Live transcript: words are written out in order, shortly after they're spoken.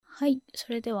はい、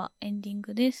それではエンディン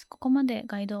グです。ここまで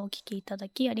ガイドをお聞きいただ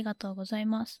きありがとうござい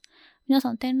ます。皆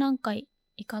さん展覧会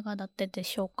いかがだったで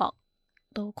しょうか？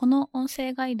この音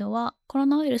声ガイドはコロ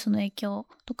ナウイルスの影響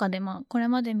とかでこれ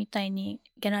までみたいに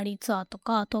ギャラリーツアーと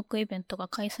かトークイベントが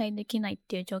開催できないっ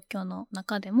ていう状況の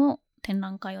中でも展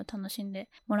覧会を楽しんで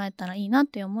もらえたらいいな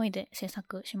という思いで制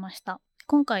作しました。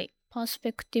今回パース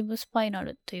ペクティブスパイラ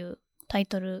ルというタイ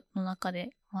トルの中で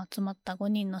集まった5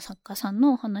人の作家さん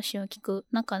のお話を聞く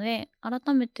中で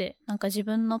改めて自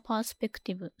分のパースペク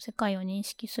ティブ、世界を認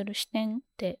識する視点っ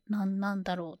て何なん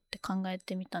だろうって考え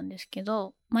てみたんですけ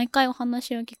ど、毎回お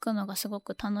話を聞くのがすご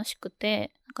く楽しく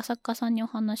て、作家さんにお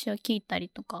話を聞いたり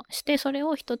とかして、それ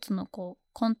を一つのコ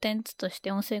ンテンツとし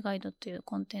て、音声ガイドという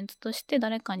コンテンツとして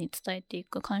誰かに伝えてい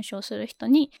く、鑑賞する人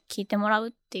に聞いてもらう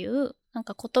っていう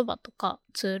言葉とか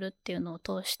ツールっていうのを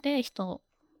通して人を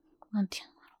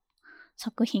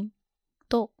作品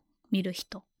と見る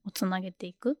人をつなげて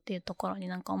いくっていうところに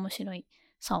面白い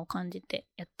さを感じて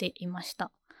やっていまし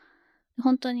た。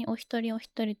本当にお一人お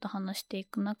一人と話してい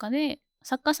く中で、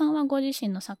作家さんはご自身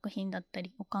の作品だった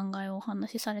りお考えをお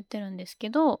話しされてるんですけ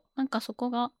ど、そこ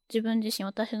が自分自身、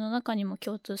私の中にも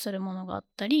共通するものがあっ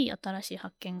たり、新しい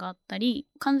発見があったり、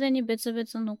完全に別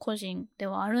々の個人で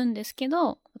はあるんですけ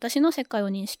ど、私の世界を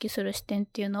認識する視点っ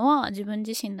ていうのは自分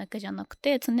自身だけじゃなく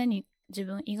て、常に自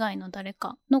分以外の誰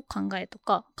かの考えと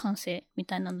か感性み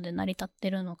たいなので成り立って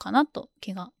るのかなと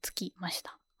気がつきまし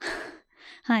た。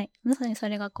はい。まさにそ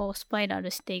れがスパイラ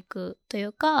ルしていくとい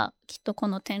うか、きっとこ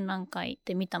の展覧会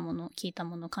で見たもの、聞いた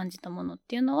もの、感じたものっ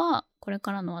ていうのは、これ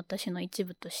からの私の一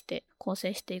部として構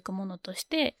成していくものとし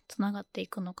てつながってい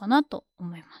くのかなと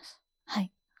思います。は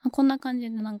い。こんな感じ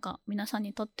で皆さん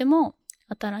にとっても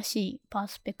新しいパー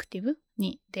スペクティブ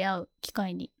に出会う機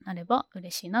会になれば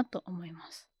嬉しいなと思い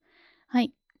ます。は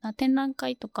い。展覧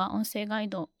会とか音声ガイ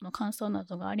ドの感想な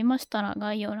どがありましたら、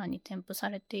概要欄に添付さ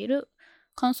れている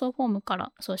感想フォームか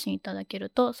ら送信いただける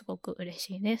とすごく嬉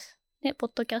しいです。で、ポ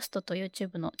ッドキャストと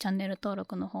YouTube のチャンネル登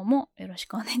録の方もよろし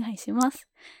くお願いします。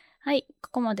はい。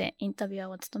ここまでインタビュアー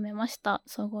を務めました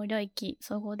総合領域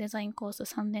総合デザインコース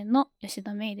3年の吉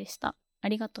田芽衣でした。あ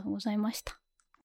りがとうございました。